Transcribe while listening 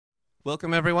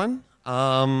Welcome, everyone.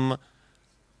 The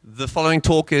following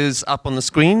talk is up on the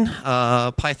screen,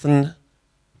 Python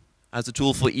as a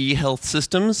tool for e-health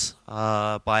systems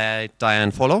by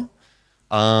Diane Pholo.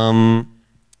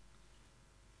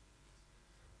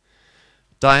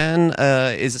 Diane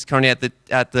is currently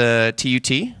at the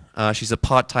TUT. She's a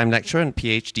part-time lecturer and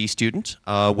PhD student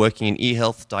working in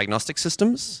e-health diagnostic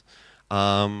systems.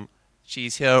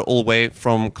 She's here all the way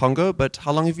from Congo, but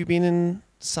how long have you been in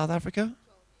South Africa?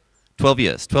 12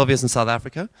 years. 12 years in South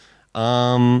Africa.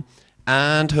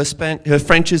 And her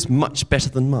French is much better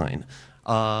than mine.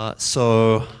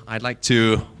 So I'd like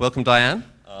to welcome Diane.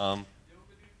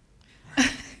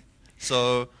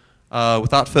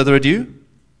 Without further ado,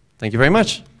 thank you very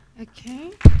much.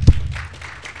 Okay.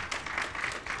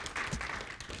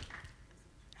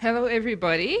 Hello,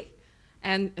 everybody.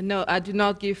 And no, I do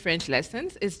not give French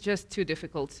lessons. It's just too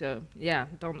difficult, so yeah,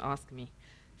 don't ask me.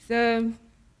 So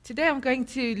today I'm going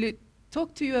to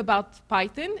talk to you about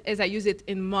Python as I use it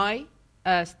in my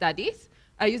studies.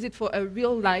 I use it for a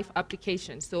real-life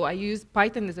application. So I use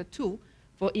Python as a tool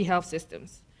for e-health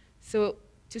systems. So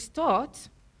to start,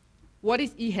 what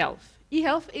is e-health?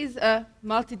 E-health is a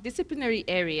multidisciplinary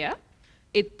area.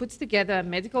 It puts together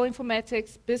medical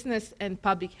informatics, business, and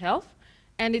public health.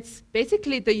 And it's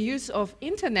basically the use of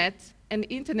internet and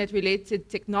internet-related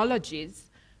technologies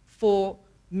for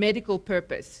medical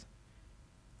purpose.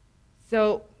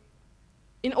 So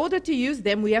in order to use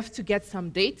them, we have to get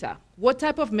some data. What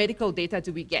type of medical data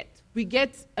do we get? We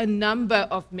get a number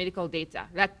of medical data,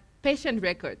 like patient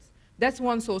records. That's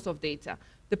one source of data.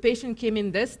 The patient came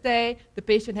in this day, the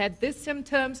patient had these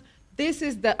symptoms, this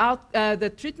is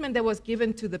the treatment that was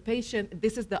given to the patient,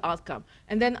 this is the outcome.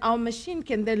 And then our machine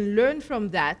can then learn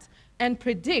from that and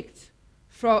predict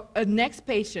for a next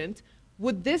patient,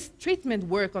 would this treatment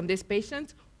work on this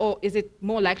patient, or is it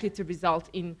more likely to result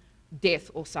in death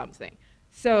or something?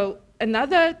 So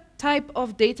another type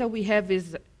of data we have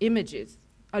is images.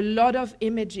 A lot of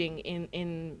imaging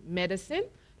in medicine,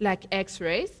 like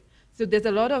X-rays. So there's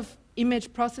a lot of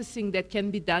image processing that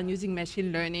can be done using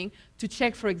machine learning to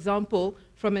check, for example,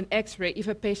 from an X-ray if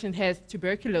a patient has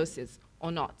tuberculosis or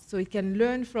not. So it can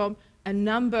learn from a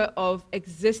number of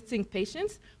existing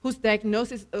patients whose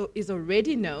diagnosis is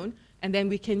already known, and then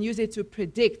we can use it to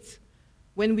predict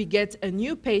when we get a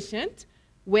new patient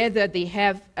whether they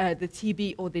have the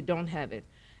TB or they don't have it.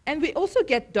 And we also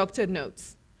get doctor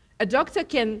notes. A doctor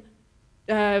can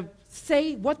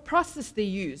say what process they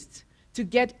used to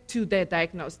get to their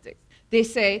diagnostics. They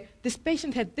say, this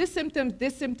patient had this symptom,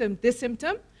 this symptom, this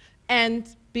symptom, and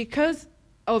because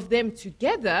of them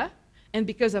together, and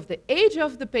because of the age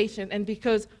of the patient, and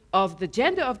because of the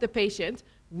gender of the patient,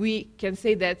 we can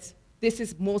say that this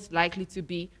is most likely to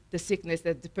be the sickness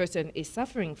that the person is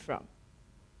suffering from.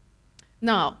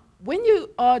 Now, when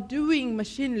you are doing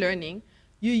machine learning,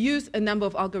 you use a number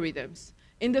of algorithms.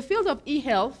 In the field of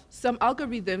e-health, some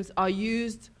algorithms are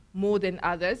used more than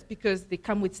others because they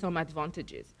come with some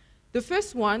advantages. The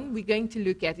first one we're going to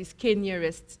look at is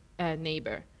k-nearest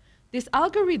neighbor. This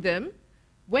algorithm,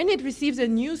 when it receives a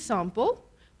new sample,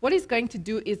 what it's going to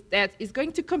do is that it's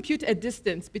going to compute a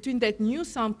distance between that new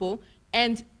sample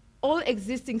and all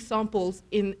existing samples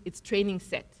in its training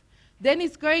set. Then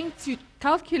it's going to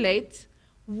calculate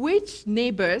which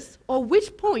neighbors or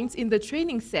which points in the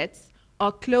training sets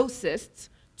are closest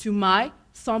to my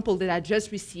sample that I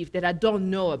just received that I don't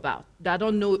know about, that I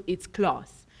don't know its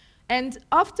class. And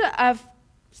after I've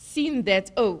seen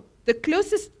that, oh, the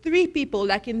closest 3 people,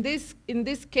 like in this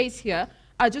case here,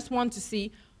 I just want to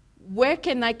see where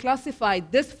can I classify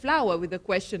this flower with a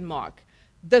question mark.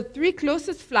 The 3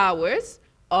 closest flowers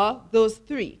are those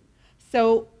 3.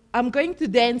 So I'm going to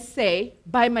then say,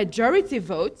 by majority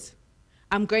vote,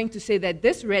 I'm going to say that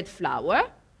this red flower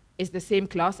is the same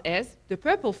class as the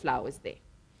purple flowers there.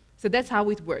 So that's how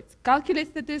it works.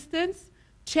 Calculates the distance,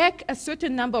 check a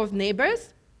certain number of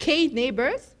neighbors, k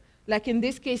neighbors, like in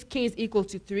this case, k is equal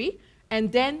to 3,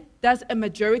 and then does a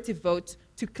majority vote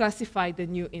to classify the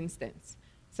new instance.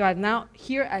 So now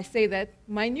here I say that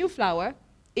my new flower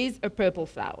is a purple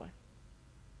flower.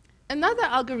 Another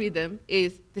algorithm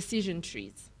is decision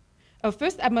trees.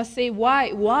 First, I must say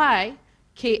why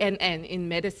KNN in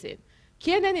medicine.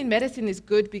 KNN in medicine is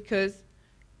good because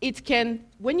it can,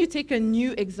 when you take a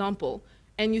new example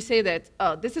and you say that,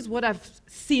 oh, this is what I've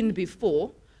seen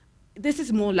before, this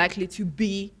is more likely to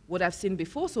be what I've seen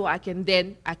before, so I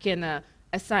can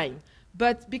assign.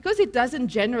 But because it doesn't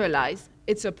generalize,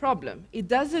 it's a problem. It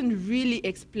doesn't really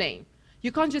explain.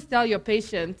 You can't just tell your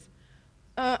patient,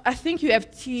 I think you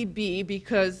have TB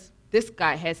because this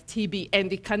guy has TB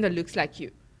and it kind of looks like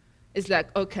you. It's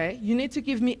like, okay, you need to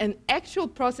give me an actual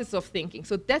process of thinking.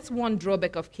 So that's one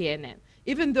drawback of KNN.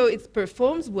 Even though it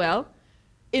performs well,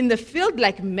 in the field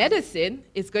like medicine,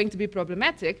 it's going to be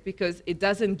problematic because it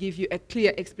doesn't give you a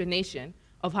clear explanation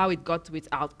of how it got to its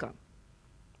outcome.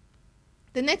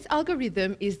 The next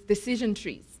algorithm is decision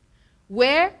trees,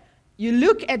 where you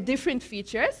look at different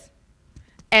features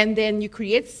and then you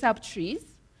create subtrees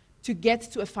to get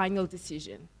to a final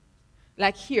decision.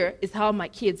 Like here is how my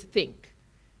kids think.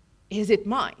 Is it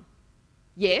mine?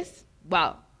 Yes.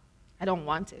 Well, I don't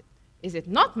want it. Is it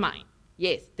not mine?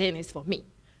 Yes, then it's for me.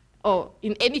 Or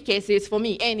in any case, it's for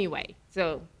me anyway.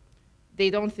 So they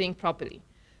don't think properly.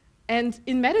 And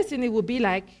in medicine, it will be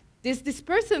like, does this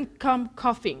person come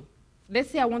coughing?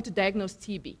 Let's say I want to diagnose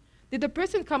TB. Did the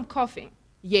person come coughing?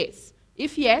 Yes.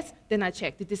 If yes, then I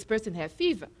check. Did this person have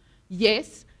fever?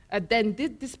 Yes. Then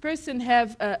did this person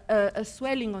have a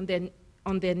swelling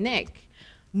on their neck?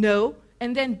 No.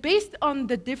 And then based on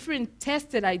the different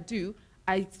tests that I do,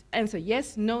 I answer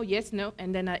yes, no,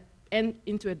 and then I end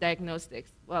into a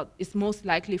diagnostics. Well, it's most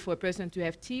likely for a person to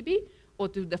have TB or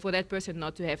for that person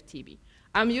not to have TB.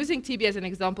 I'm using TB as an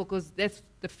example because that's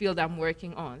the field I'm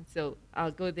working on, so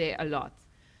I'll go there a lot.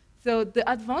 So the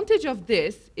advantage of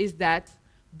this is that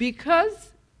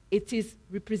because it is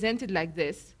represented like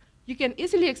this, you can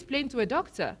easily explain to a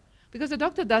doctor, because the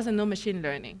doctor doesn't know machine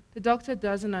learning. The doctor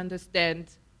doesn't understand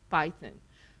Python.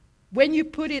 When you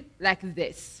put it like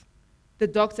this, the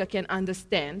doctor can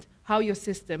understand how your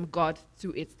system got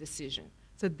to its decision.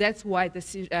 So that's why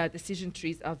decision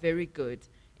trees are very good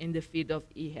in the field of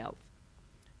e-health.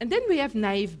 And then we have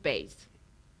naive Bayes.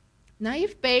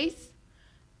 Naive Bayes,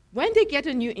 when they get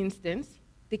a new instance,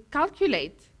 they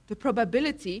calculate the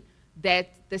probability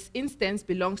that this instance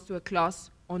belongs to a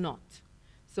class or not.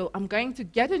 So I'm going to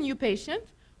get a new patient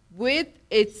with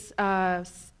his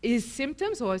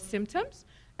symptoms or symptoms,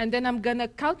 and then I'm going to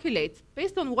calculate,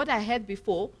 based on what I had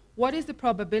before, what is the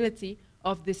probability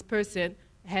of this person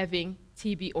having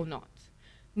TB or not.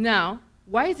 Now,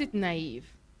 why is it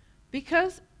naive?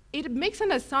 Because it makes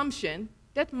an assumption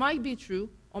that might be true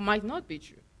or might not be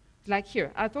true. Like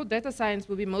here, I thought data science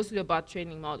would be mostly about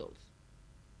training models.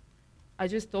 I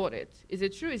just thought it. Is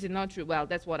it true? Is it not true? Well,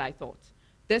 that's what I thought.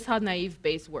 That's how naive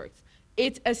Bayes works.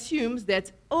 It assumes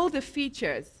that all the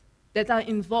features that are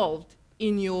involved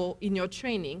in your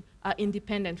training are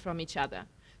independent from each other.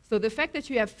 So the fact that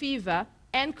you have fever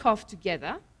and cough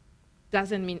together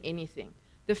doesn't mean anything.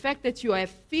 The fact that you have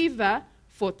fever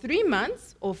for 3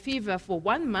 months or fever for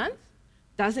 1 month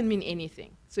doesn't mean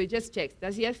anything. So it just checks,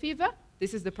 does he have fever?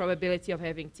 This is the probability of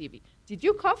having TB. Did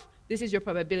you cough? This is your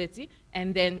probability.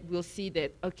 And then we'll see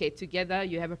that, okay, together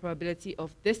you have a probability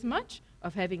of this much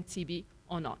of having TB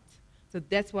or not. So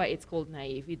that's why it's called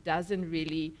naive. It doesn't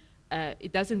really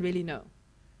know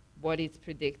what it's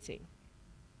predicting.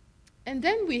 And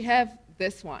then we have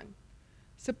this one,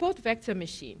 support vector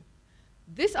machine.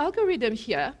 This algorithm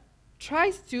here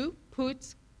tries to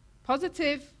put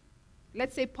positive,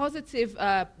 let's say positive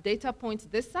data points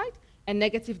this side and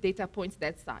negative data points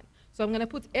that side. So I'm going to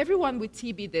put everyone with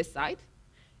TB this side,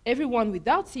 everyone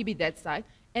without TB that side,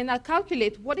 and I'll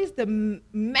calculate what is the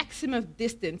maximum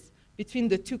distance between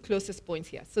the two closest points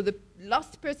here. So the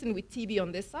last person with TB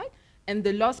on this side and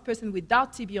the last person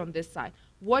without TB on this side.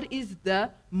 What is the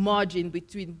margin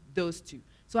between those two?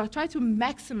 So I try to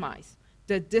maximize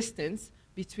the distance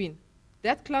between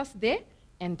that class there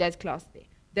and that class there.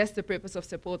 That's the purpose of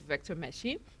support vector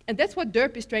machine. And that's what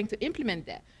DERP is trying to implement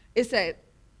there. It's that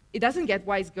it doesn't get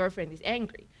why his girlfriend is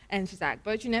angry. And she's like,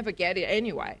 but you never get it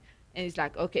anyway. And he's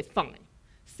like, okay, fine.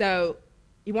 So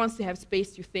he wants to have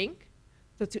space to think.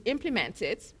 So to implement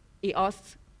it, he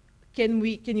asks, can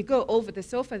you go over the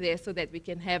sofa there so that we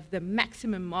can have the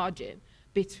maximum margin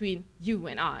between you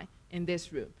and I in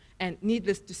this room? And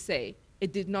needless to say,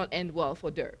 it did not end well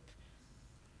for DERP.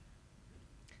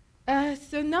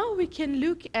 So now we can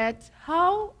look at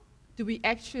how do we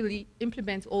actually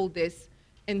implement all this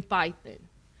in Python.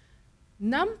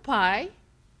 NumPy,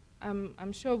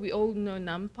 I'm sure we all know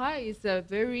NumPy, is a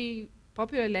very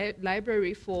popular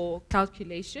library for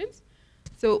calculations.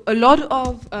 So a lot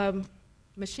of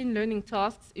machine learning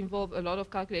tasks involve a lot of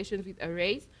calculations with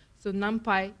arrays, so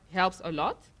NumPy helps a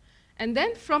lot. And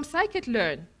then from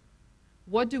Scikit-learn,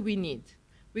 what do we need?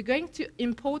 We're going to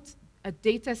import a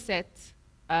dataset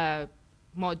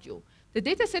module. The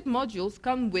dataset modules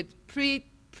come with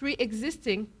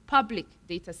pre-existing public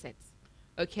datasets,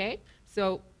 okay?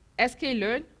 So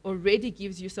Scikit-learn already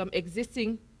gives you some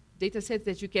existing datasets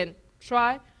that you can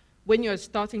try. When you're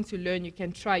starting to learn, you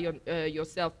can try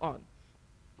yourself on.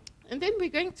 And then we're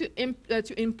going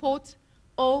to import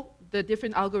all the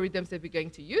different algorithms that we're going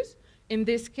to use In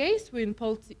this case, we're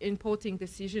importing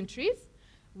decision trees.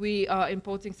 We are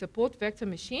importing support vector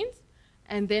machines.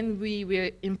 And then we will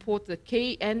import the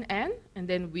KNN, and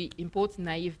then we import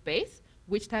naive Bayes.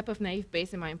 Which type of naive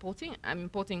Bayes am I importing? I'm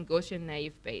importing Gaussian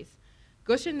naive Bayes.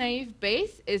 Gaussian naive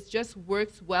Bayes just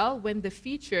works well when the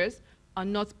features are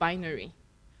not binary.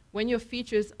 When your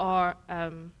features are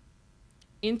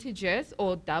integers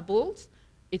or doubles,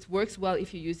 it works well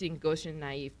if you're using Gaussian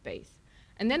naive Bayes.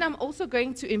 And then I'm also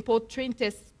going to import train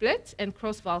test split and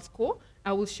cross-val score.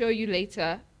 I will show you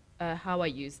later how I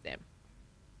use them.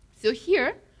 So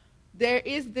here, there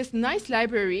is this nice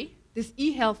library, this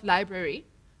eHealth library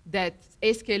that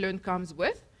Scikit-learn comes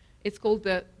with. It's called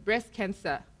the breast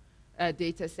cancer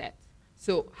dataset.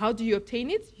 So how do you obtain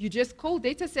it? You just call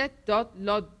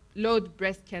dataset.load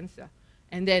breast cancer.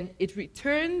 And then it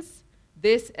returns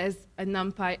this as a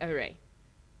NumPy array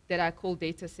that I call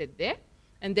dataset there.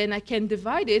 And then I can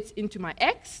divide it into my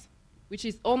X, which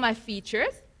is all my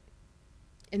features,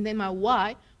 and then my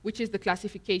Y, which is the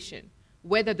classification,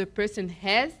 whether the person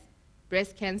has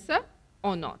breast cancer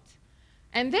or not.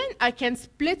 And then I can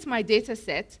split my data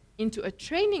set into a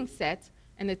training set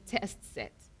and a test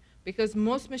set, because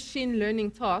most machine learning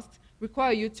tasks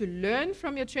require you to learn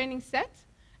from your training set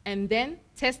and then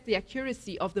test the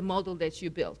accuracy of the model that you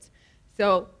built.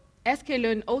 So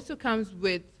Scikit-learn also comes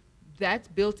with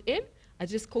that built in. I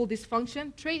just call this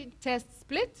function train test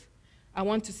split. I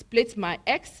want to split my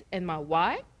X and my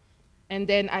Y. And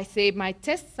then I say my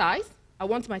test size, I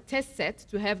want my test set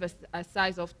to have a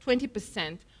size of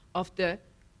 20% of the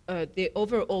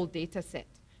overall data set.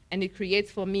 And it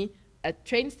creates for me a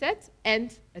train set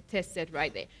and a test set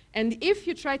right there. And if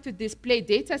you try to display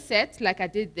data sets like I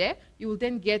did there, you will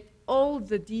then get all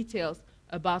the details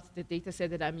about the data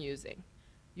set that I'm using.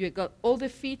 You got all the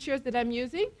features that I'm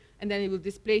using, and then it will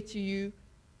display to you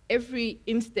every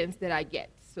instance that I get.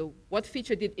 So what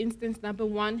feature did instance number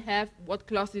 1 have? What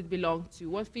class did it belong to?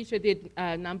 What feature did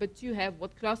number 2 have?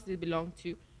 What class did it belong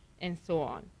to? And so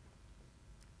on.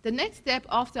 The next step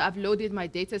after I've loaded my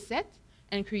data set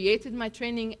and created my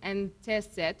training and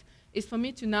test set is for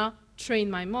me to now train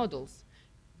my models.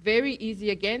 Very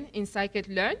easy again in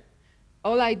Scikit-learn.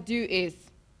 All I do is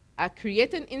I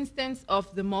create an instance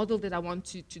of the model that I want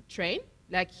to train.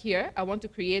 Like here, I want to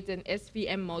create an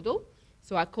SVM model.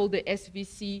 So I call the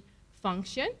SVC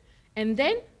function, and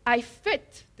then I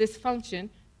fit this function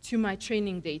to my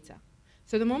training data.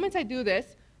 So the moment I do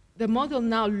this, the model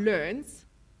now learns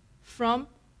from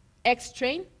X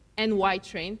train and Y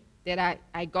train that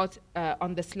I got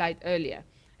on the slide earlier.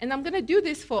 And I'm going to do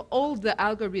this for all the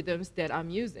algorithms that I'm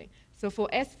using. So for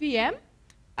SVM,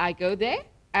 I go there,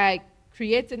 I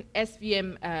create an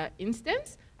SVM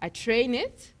instance, I train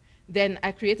it, then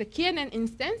I create a KNN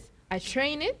instance, I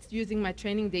train it using my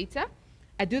training data.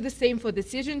 I do the same for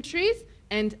decision trees,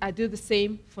 and I do the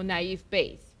same for naive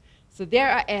Bayes. So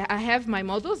there I have my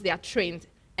models, they are trained,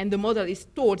 and the model is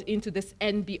stored into this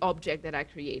NB object that I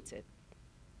created.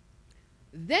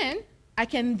 Then I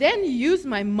can then use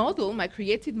my model, my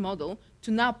created model,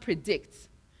 to now predict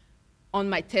on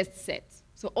my test set.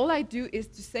 So all I do is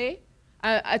to say,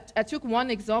 I took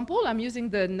one example, I'm using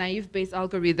the naive Bayes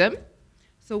algorithm.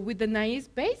 So with the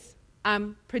naive Bayes,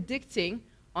 I'm predicting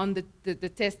on the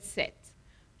test set.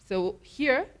 So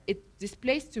here, it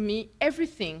displays to me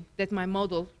everything that my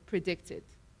model predicted,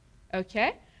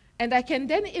 okay? And I can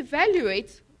then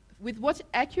evaluate with what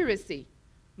accuracy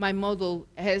my model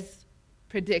has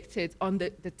predicted on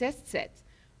the test set.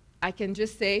 I can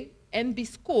just say NB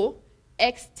score,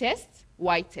 X test,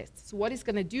 Y test. So what it's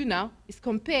going to do now is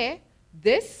compare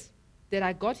this that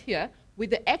I got here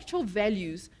with the actual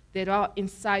values that are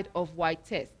inside of Y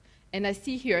test. And I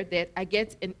see here that I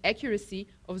get an accuracy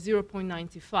of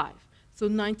 0.95. So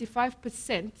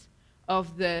 95%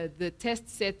 of the test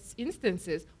set's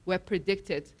instances were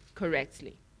predicted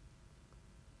correctly.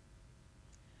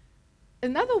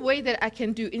 Another way that I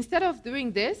can do, instead of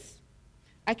doing this,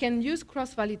 I can use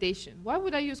cross-validation. Why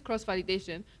would I use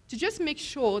cross-validation? To just make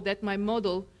sure that my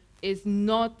model is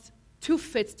not too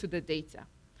fit to the data.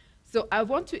 So I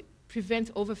want to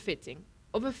prevent overfitting.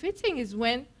 Overfitting is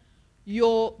when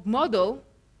your model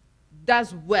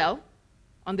does well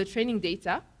on the training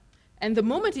data, and the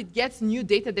moment it gets new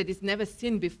data that it's never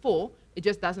seen before, it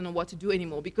just doesn't know what to do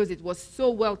anymore because it was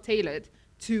so well tailored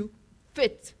to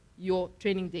fit your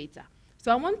training data.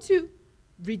 So I want to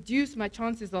reduce my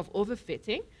chances of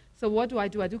overfitting. So what do? I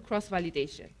do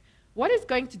cross-validation. What it's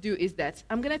going to do is that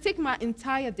I'm going to take my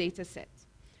entire data set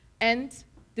and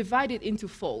divide it into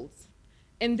folds.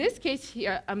 In this case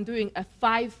here, I'm doing a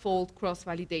 5-fold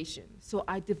cross-validation. So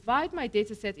I divide my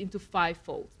data set into 5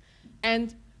 folds.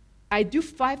 And I do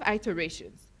 5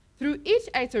 iterations. Through each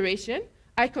iteration,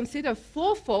 I consider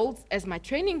 4 folds as my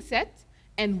training set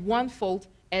and 1 fold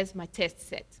as my test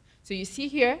set. So you see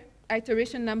here,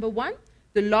 iteration number 1,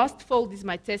 the last fold is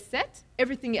my test set,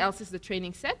 everything else is the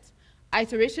training set.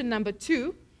 Iteration number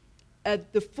 2,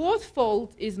 the 4th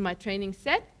fold is my training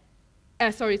set,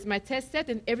 it's my test set,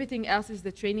 and everything else is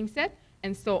the training set,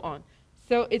 and so on.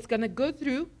 So it's going to go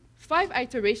through 5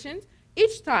 iterations.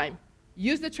 Each time,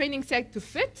 use the training set to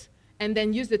fit, and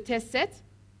then use the test set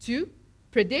to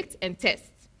predict and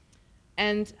test.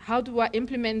 And how do I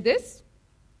implement this?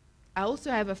 I also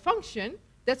have a function.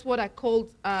 That's what I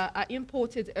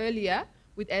imported earlier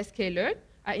with Scikit-learn.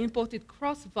 I imported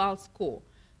cross-val score.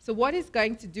 So what it's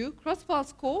going to do, cross-val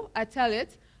score, I tell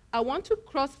it, I want to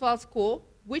cross-val score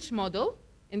which model.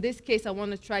 In this case, I want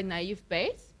to try naive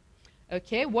Bayes.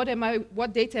 Okay, what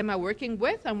data am I working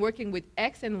with? I'm working with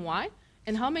X and Y.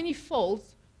 And how many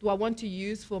folds do I want to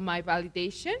use for my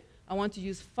validation? I want to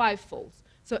use 5 folds.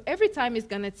 So every time it's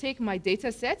going to take my data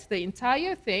set, the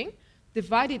entire thing,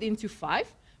 divide it into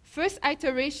 5. First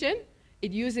iteration,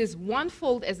 it uses 1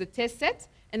 fold as a test set,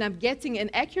 and I'm getting an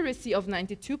accuracy of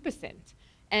 92%.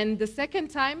 And the second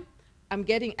time, I'm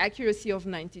getting accuracy of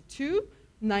 92,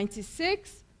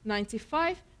 96,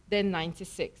 95, then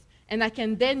 96. And I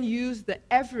can then use the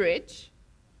average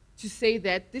to say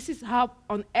that this is how,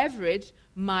 on average,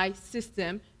 my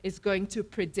system is going to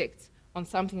predict on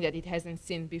something that it hasn't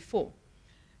seen before.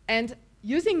 And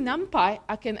using NumPy,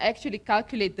 I can actually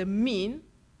calculate the mean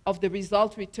of the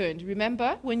result returned.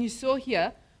 Remember, when you saw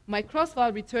here, my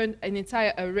cross-val returned an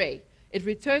entire array. It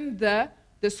returned the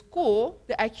score,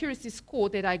 the accuracy score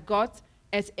that I got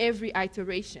at every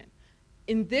iteration.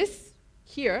 In this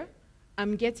here,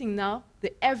 I'm getting now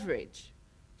the average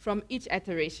from each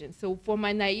iteration. So for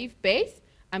my naive Bayes,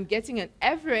 I'm getting an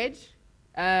average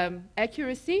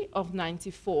accuracy of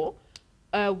 94.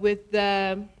 With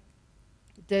the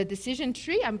decision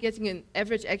tree, I'm getting an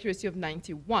average accuracy of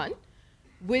 91.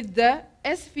 With the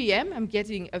SVM, I'm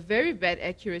getting a very bad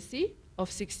accuracy of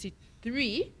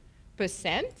 63%.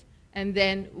 And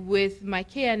then with my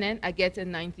KNN, I get a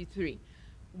 93.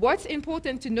 What's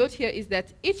important to note here is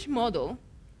that each model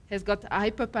has got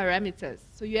hyperparameters.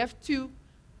 So you have to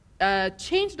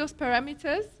change those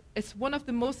parameters. It's one of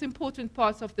the most important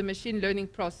parts of the machine learning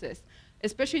process,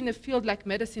 especially in a field like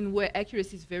medicine where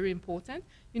accuracy is very important.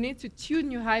 You need to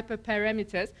tune your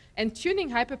hyperparameters, and tuning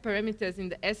hyperparameters in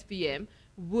the SVM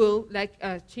will, like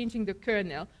changing the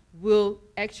kernel, will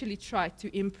actually try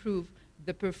to improve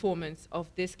the performance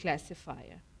of this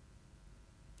classifier.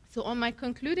 So on my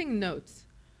concluding notes,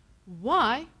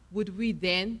 why would we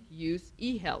then use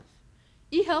eHealth?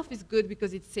 eHealth is good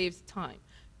because it saves time.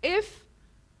 If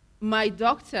my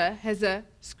doctor has a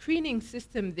screening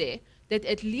system there that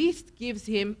at least gives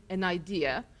him an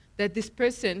idea that this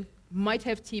person might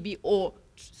have TB or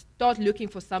start looking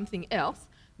for something else,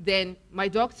 then my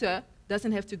doctor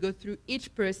doesn't have to go through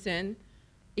each person.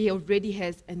 He already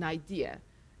has an idea,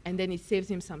 and then it saves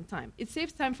him some time. It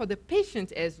saves time for the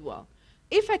patient as well.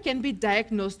 If I can be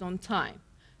diagnosed on time,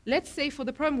 let's say for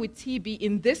the problem with TB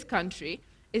in this country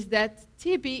is that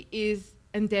TB is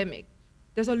endemic.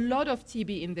 There's a lot of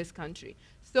TB in this country.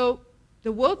 So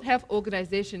the World Health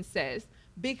Organization says,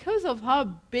 because of how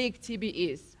big TB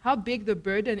is, how big the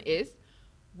burden is,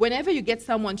 whenever you get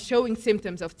someone showing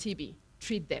symptoms of TB,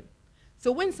 treat them.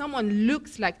 So when someone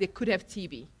looks like they could have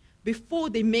TB, before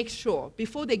they make sure,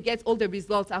 before they get all the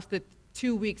results after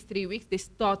 2 weeks, 3 weeks, they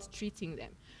start treating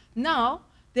them. Now,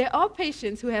 there are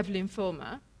patients who have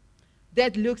lymphoma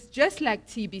that looks just like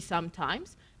TB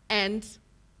sometimes, and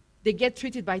they get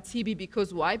treated by TB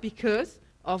because why? Because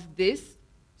of this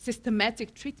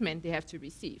systematic treatment they have to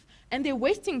receive. And they're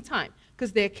wasting time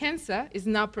because their cancer is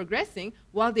now progressing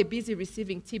while they're busy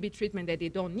receiving TB treatment that they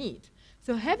don't need.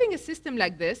 So having a system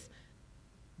like this,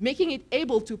 making it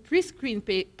able to pre-screen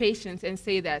patients and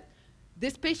say that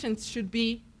this patient should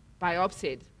be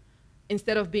biopsied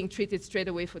instead of being treated straight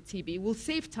away for TB will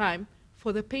save time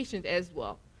for the patient as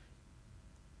well.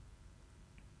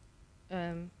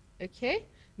 Okay.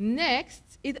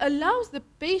 Next, it allows the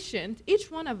patient,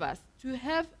 each one of us, to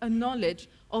have a knowledge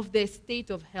of their state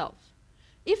of health.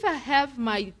 If I have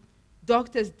my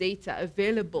doctor's data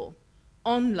available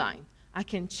online, I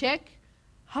can check,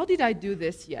 how did I do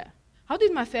this year? How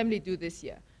did my family do this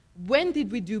year? When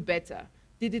did we do better?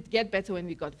 Did it get better when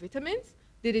we got vitamins?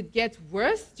 Did it get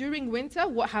worse during winter?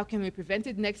 How can we prevent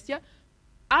it next year?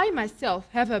 I myself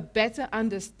have a better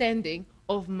understanding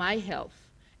of my health.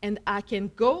 And I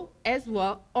can go as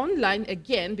well online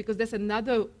again, because there's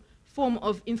another form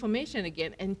of information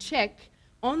again, and check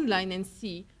online and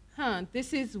see,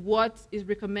 this is what is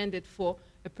recommended for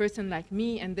a person like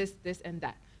me, and this, and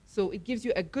that. So it gives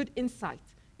you a good insight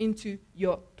into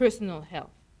your personal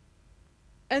health.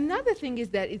 Another thing is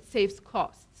that it saves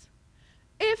costs.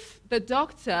 If the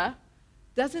doctor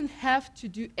doesn't have to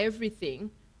do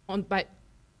everything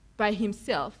by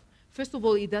himself, first of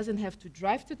all, he doesn't have to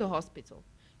drive to the hospital.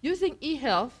 Using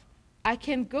eHealth, I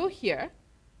can go here,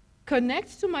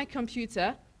 connect to my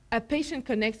computer, a patient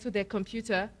connects to their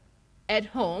computer at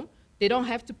home. They don't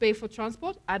have to pay for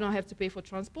transport, I don't have to pay for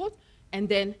transport, and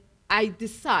then I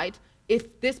decide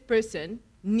if this person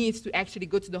needs to actually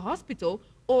go to the hospital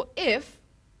or if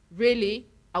really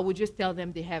I would just tell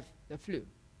them they have the flu.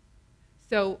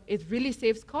 So it really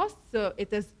saves costs. So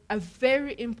it is a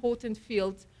very important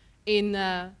field in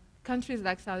countries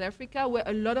like South Africa, where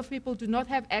a lot of people do not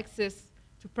have access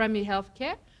to primary health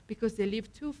care because they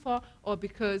live too far or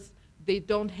because they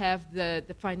don't have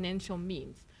the financial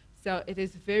means. So it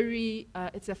is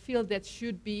it's a field that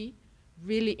should be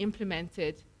really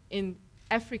implemented in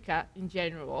Africa in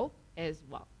general as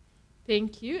well.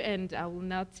 Thank you, and I will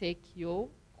now take your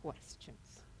questions.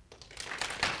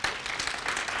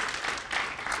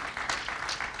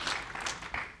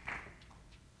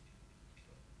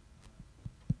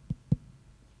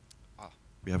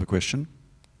 We have a question.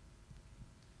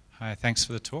 Hi, thanks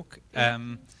for the talk.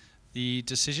 The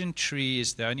decision tree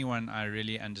is the only one I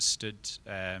really understood,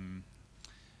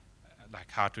 like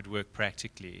how it would work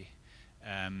practically.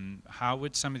 How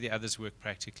would some of the others work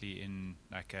practically in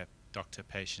like a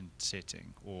doctor-patient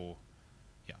setting, or,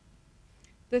 yeah?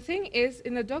 The thing is,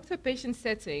 in a doctor-patient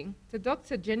setting, the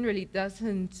doctor generally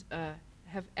doesn't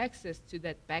have access to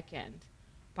that back-end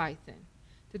Python.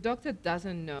 The doctor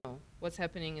doesn't know what's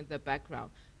happening in the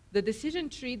background. The decision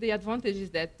tree, the advantage is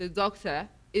that the doctor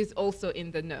is also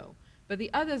in the know. But the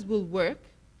others will work,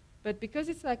 but because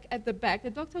it's like at the back, the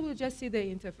doctor will just see the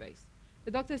interface.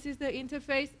 The doctor sees the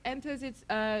interface, enters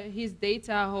his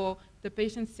data or the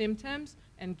patient's symptoms,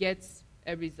 and gets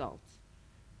a result.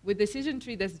 With decision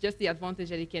tree, there's just the advantage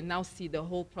that he can now see the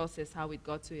whole process, how it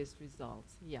got to his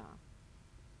results. Yeah.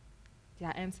 Did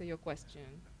I answer your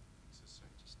question?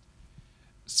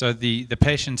 So the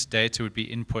patient's data would be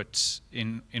input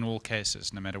in all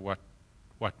cases, no matter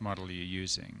what model you're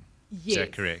using? Yes. Is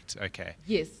that correct? Okay.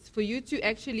 Yes. For you to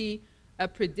actually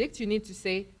predict, you need to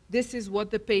say, this is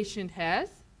what the patient has,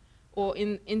 or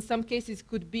in some cases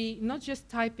could be not just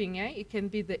typing, it can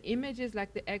be the images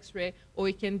like the X-ray, or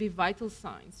it can be vital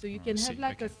signs. So you can have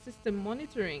like a system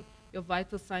monitoring your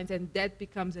vital signs, and that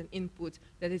becomes an input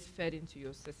that is fed into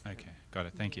your system. Okay, got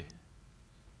it. Thank you.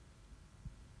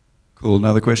 Cool.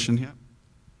 Another question here.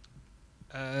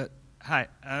 Hi.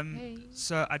 Hey.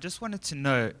 So I just wanted to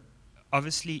know,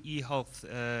 obviously eHealth,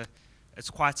 it's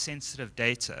quite sensitive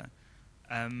data,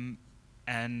 and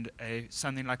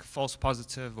something like a false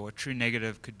positive or a true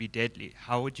negative could be deadly.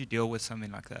 How would you deal with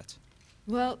something like that?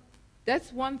 Well,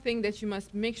 that's one thing that you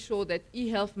must make sure that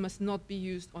eHealth must not be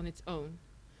used on its own.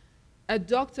 A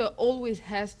doctor always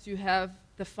has to have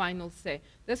the final say.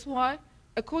 That's why,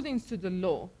 according to the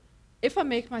law, if I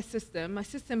make my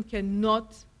system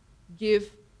cannot give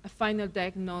a final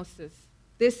diagnosis.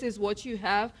 This is what you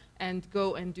have, and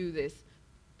go and do this.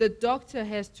 The doctor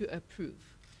has to approve.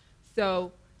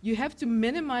 So you have to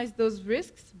minimize those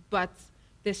risks, but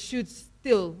there should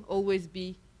still always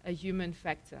be a human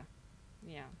factor.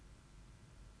 Yeah.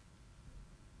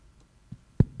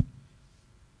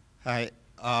 Hi.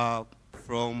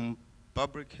 From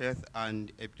public health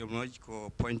and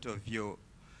epidemiological point of view,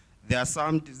 there are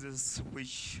some diseases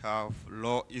which have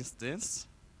low incidence.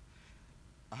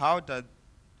 How does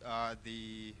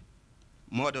the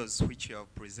models which you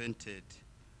have presented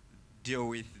deal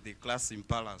with the class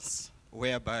imbalance,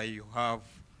 whereby you have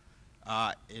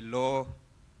a low,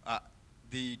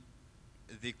 the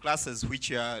classes which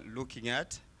you are looking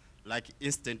at, like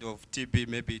instead of TB,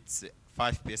 maybe it's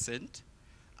 5%,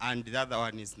 and the other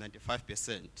one is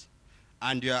 95%.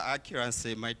 And your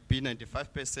accuracy might be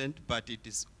 95%, but it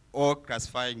is all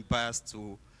classifying bias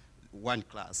to one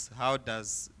class. How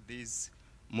does these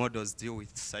models deal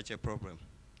with such a problem?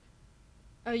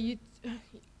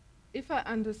 If I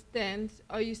understand,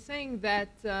 are you saying that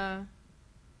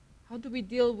how do we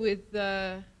deal with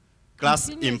the class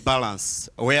imbalance,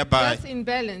 whereby class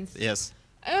imbalance? Yes.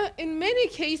 In many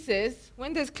cases,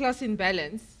 when there's class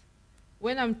imbalance,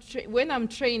 when I'm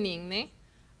training,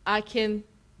 I can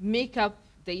make up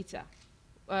data.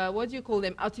 What do you call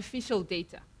them? Artificial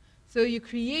data. So you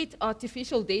create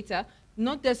artificial data,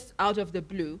 not just out of the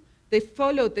blue. They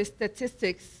follow the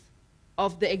statistics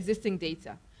of the existing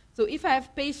data. So if I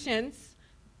have patients,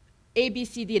 A, B,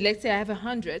 C, D, let's say I have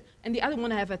 100, and the other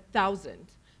one I have 1,000,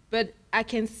 but I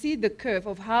can see the curve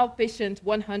of how patient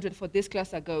 100 for this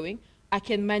class are going. I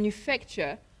can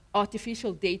manufacture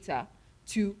artificial data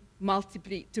to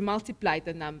multiply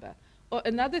the number. Or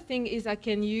another thing is I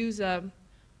can use,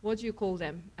 what do you call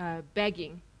them?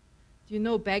 Bagging. Do you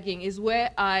know bagging? Is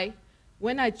where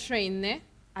when I train,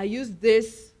 I use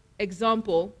this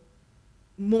example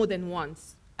more than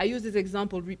once. I use this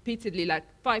example repeatedly, like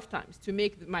 5 times, to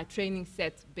make my training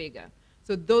set bigger.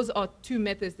 So those are 2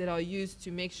 methods that are used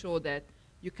to make sure that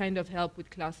you kind of help with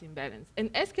class imbalance.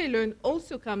 And Scikit-learn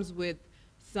also comes with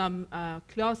some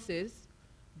classes,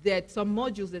 some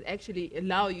modules that actually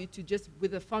allow you to just,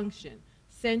 with a function,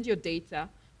 send your data,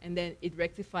 and then it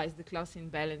rectifies the class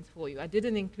imbalance for you. I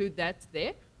didn't include that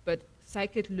there, but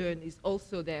Scikit-learn is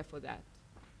also there for that.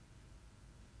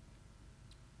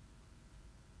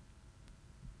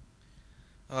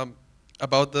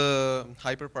 About the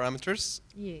hyperparameters,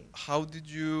 Yeah. how did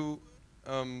you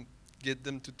get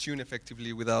them to tune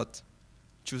effectively without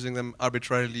choosing them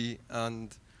arbitrarily?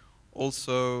 And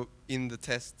also in the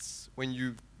tests, when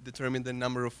you determine the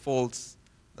number of faults,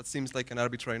 that seems like an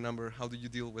arbitrary number. How do you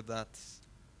deal with that?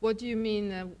 What do you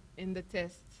mean in the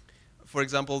test? For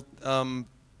example,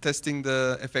 testing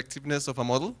the effectiveness of a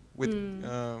model with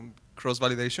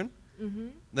cross-validation. Mm-hmm.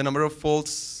 The number of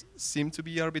faults seem to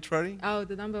be arbitrary. Oh,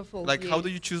 the number of faults. Like, how do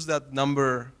you choose that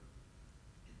number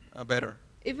better?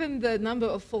 Even the number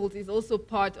of faults is also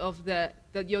part of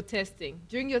your testing.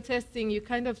 During your testing, you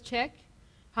kind of check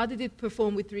how did it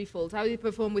perform with 3 faults, how did it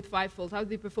perform with 5 faults, how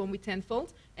did it perform with 10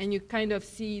 faults, and you kind of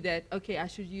see that, okay, I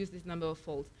should use this number of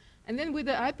faults. And then with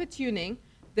the hyper-tuning,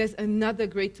 there's another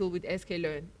great tool with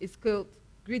Scikit-learn. It's called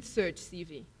Grid Search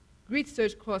CV, Grid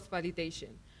Search Cross-Validation,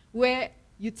 where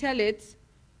you tell it,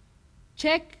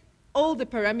 check all the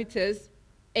parameters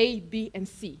A, B, and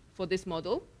C for this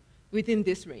model within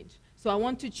this range. So I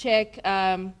want to check,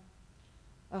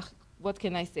 what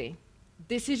can I say?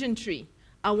 Decision tree.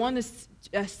 I want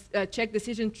to check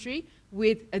decision tree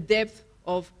with a depth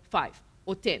of 5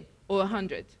 or 10 or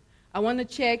 100. I want to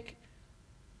check,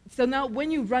 so now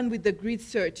when you run with the grid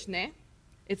search,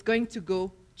 it's going to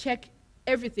go check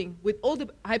everything with all the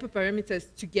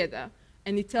hyperparameters together,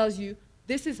 and it tells you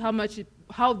this is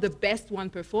how the best one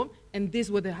performed, and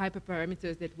these were the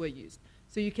hyperparameters that were used.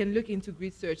 So you can look into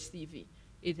Grid Search CV.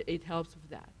 It helps with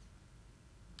that.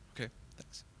 Okay,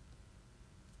 thanks.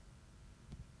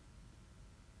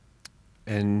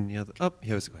 Any other? Oh,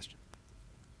 here's a question.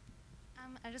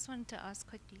 I just wanted to ask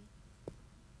quickly.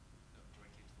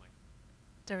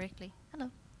 Directly. Hello.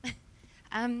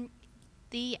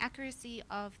 The accuracy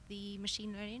of the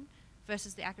machine learning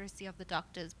versus the accuracy of the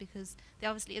doctors, because there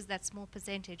obviously is that small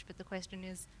percentage, but the question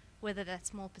is whether that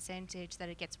small percentage that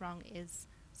it gets wrong is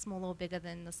smaller or bigger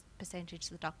than the percentage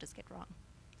the doctors get wrong.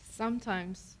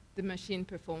 Sometimes the machine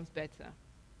performs better.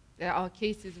 There are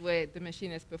cases where the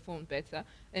machine has performed better.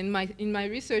 In my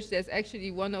research, there's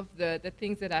actually one of the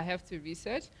things that I have to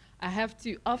research. I have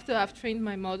to, after I've trained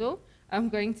my model, I'm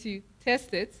going to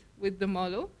test it with the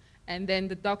model, and then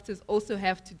the doctors also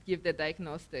have to give the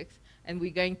diagnostics, and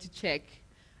we're going to check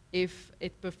if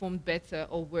it performed better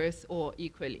or worse or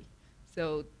equally.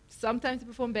 So sometimes it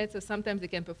performs better, sometimes it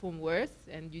can perform worse,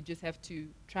 and you just have to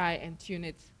try and tune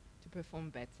it to perform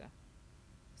better.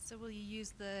 So will you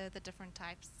use the different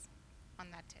types on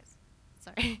that test?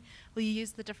 Sorry. Will you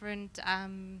use the different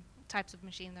types of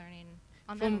machine learning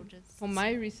on that? Or just for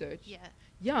my research? Yeah.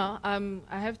 Yeah,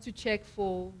 I have to check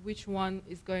for which one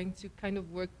is going to kind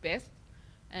of work best,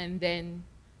 and then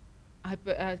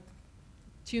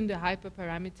tune the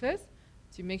hyperparameters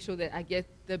to make sure that I get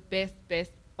the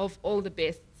best of all the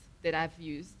bests that I've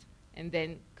used, and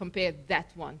then compare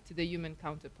that one to the human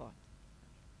counterpart.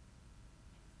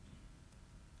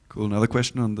 Cool. Another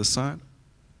question on this side.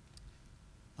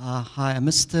 Hi, I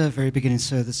missed the very beginning,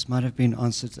 so this might have been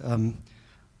answered.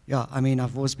 Yeah, I mean,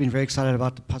 I've always been very excited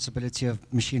about the possibility of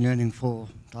machine learning for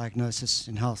diagnosis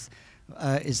in health.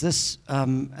 Is this,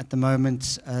 at the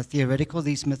moment, theoretical,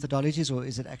 these methodologies, or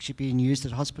is it actually being used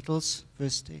at hospitals,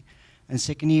 firstly? And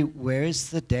secondly, where is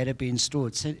the data being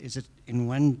stored? Is it in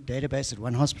one database at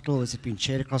one hospital, or is it being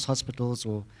shared across hospitals,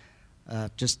 or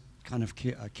just kind of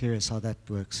curious how that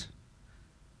works?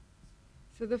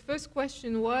 So the first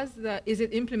question was, is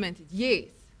it implemented? Yes,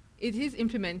 it is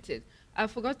implemented. I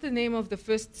forgot the name of the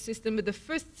first system, but the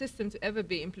first system to ever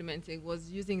be implemented was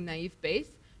using naive Bayes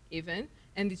even,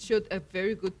 and it showed a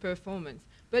very good performance.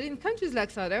 But in countries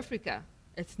like South Africa,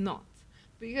 it's not,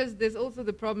 because there's also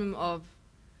the problem of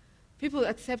people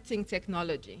accepting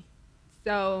technology.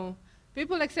 So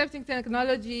people accepting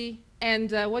technology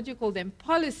and what do you call them,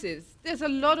 policies. There's a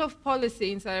lot of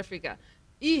policy in South Africa.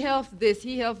 E-health this,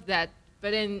 e-health that,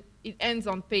 but then it ends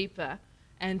on paper,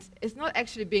 and it's not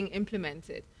actually being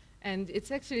implemented. And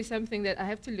it's actually something that I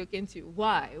have to look into.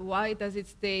 Why? Why does it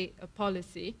stay a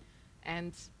policy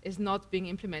and is not being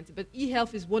implemented? But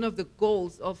e-health is one of the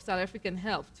goals of South African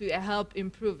health, to help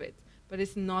improve it. But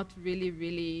it's not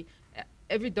really,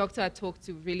 every doctor I talk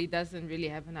to really doesn't really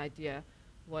have an idea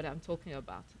what I'm talking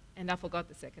about. And I forgot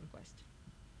the second question.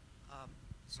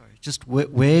 Sorry, just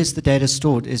where is the data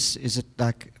stored? Is it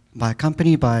like by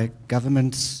company, by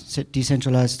government,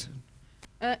 decentralized?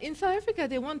 In South Africa,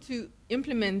 they want to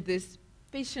implement this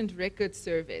patient record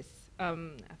service. I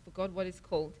forgot what it's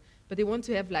called, but they want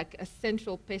to have like a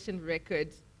central patient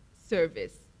record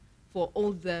service for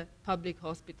all the public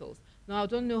hospitals. Now, I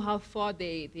don't know how far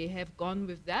they have gone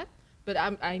with that, but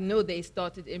I know they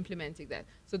started implementing that.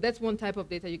 So that's one type of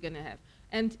data you're going to have.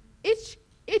 And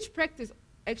each practice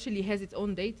actually has its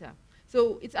own data.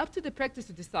 So it's up to the practice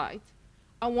to decide.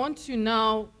 I want to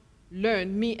now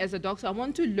learn, me as a doctor, I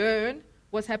want to learn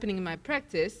what's happening in my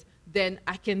practice, then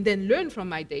I can then learn from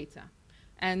my data.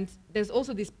 And there's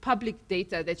also this public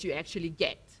data that you actually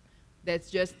get.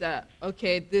 That's just,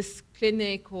 okay, this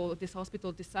clinic or this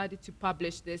hospital decided to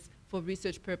publish this for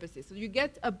research purposes. So you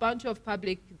get a bunch of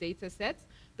public data sets,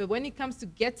 but when it comes to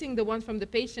getting the ones from the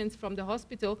patients from the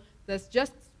hospital, there's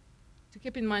just, to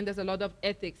keep in mind, there's a lot of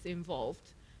ethics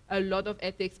involved. A lot of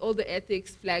ethics, all the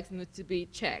ethics flags need to be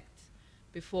checked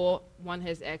before one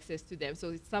has access to them. So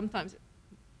it's sometimes,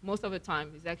 most of the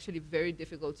time, it's actually very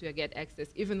difficult to get access,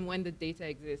 even when the data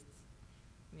exists.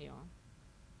 Yeah.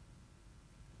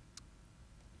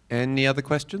 Any other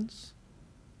questions?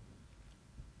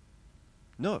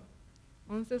 No.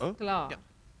 Ons is Oh, klaar.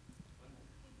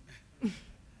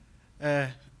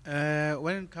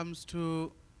 When it comes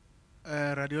to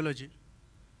radiology,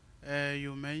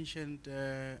 you mentioned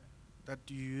that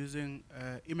you're using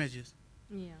images.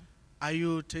 Yeah. Are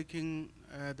you taking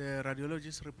the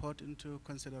radiologist report into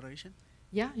consideration?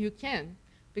 Yeah, you can,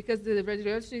 because the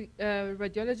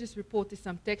radiologist report is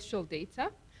some textual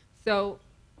data. So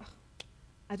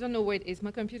I don't know where it is.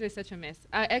 My computer is such a mess.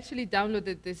 I actually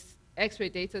downloaded this X-ray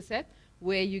data set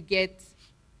where you get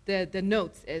the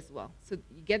notes as well. So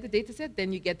you get the data set,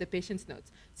 then you get the patient's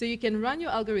notes. So you can run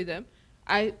your algorithm.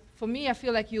 For me, I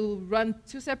feel like you'll run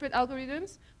two separate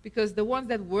algorithms, because the ones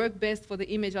that work best for the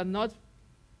image are not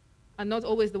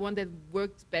always the one that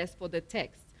works best for the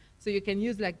text. So you can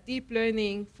use like deep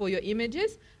learning for your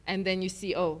images, and then you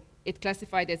see, oh, it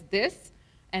classified as this,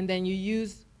 and then you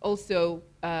use also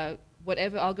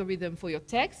whatever algorithm for your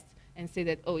text and say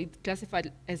that, oh, it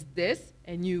classified as this,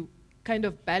 and you kind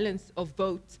of balance or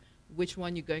vote which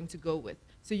one you're going to go with.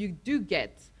 So you do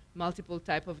get multiple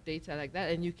type of data like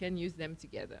that, and you can use them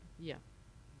together. Yeah.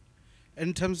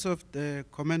 In terms of the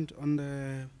comment on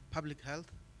the public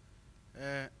health,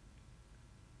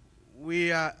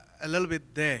 we are a little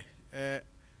bit there.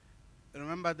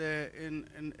 Remember,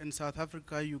 in South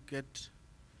Africa, you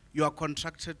are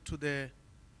contracted to the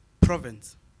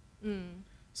province. Mm.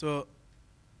 So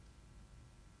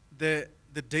the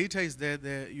data is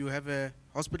there. You have a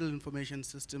hospital information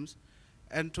systems,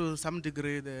 and to some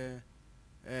degree the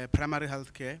primary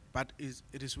health care, but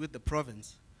it is with the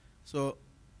province. So,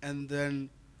 and then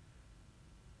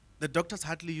the doctors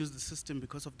hardly use the system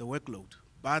because of the workload,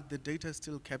 but the data is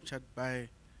still captured by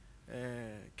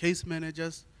case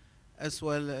managers as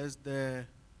well as the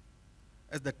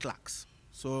clerks.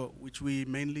 So, which we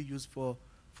mainly use for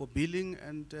billing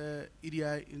and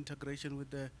EDI integration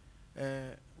with the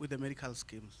medical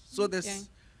schemes. So there's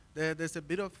a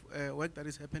bit of work that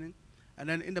is happening. And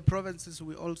then in the provinces,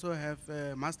 we also have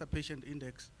master patient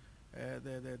index,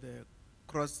 the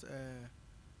cross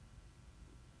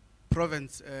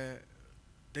province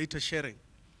data sharing.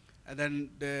 And then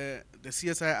the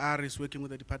CSIR is working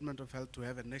with the Department of Health to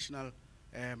have a national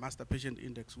master patient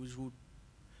index, which would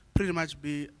pretty much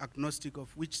be agnostic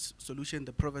of which solution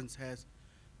the province has,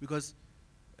 because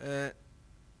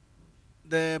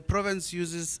the province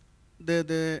uses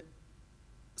the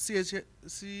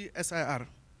CSIR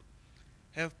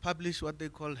have published what they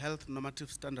call health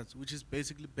normative standards, which is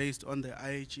basically based on the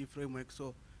IHE framework.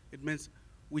 So it means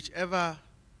whichever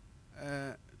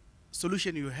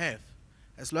solution you have,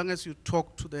 as long as you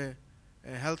talk to the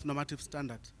health normative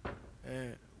standard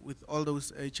with all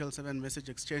those HL7 message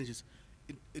exchanges,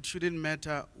 it shouldn't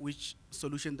matter which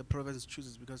solution the province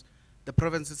chooses, because the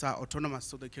provinces are autonomous,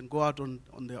 so they can go out on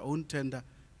their own tender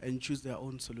and choose their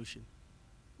own solution.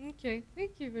 Okay,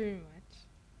 thank you very much.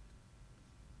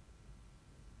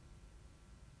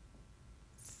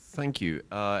 Thank you.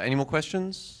 Any more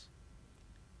questions?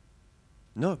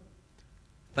 No.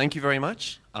 Thank you very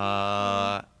much.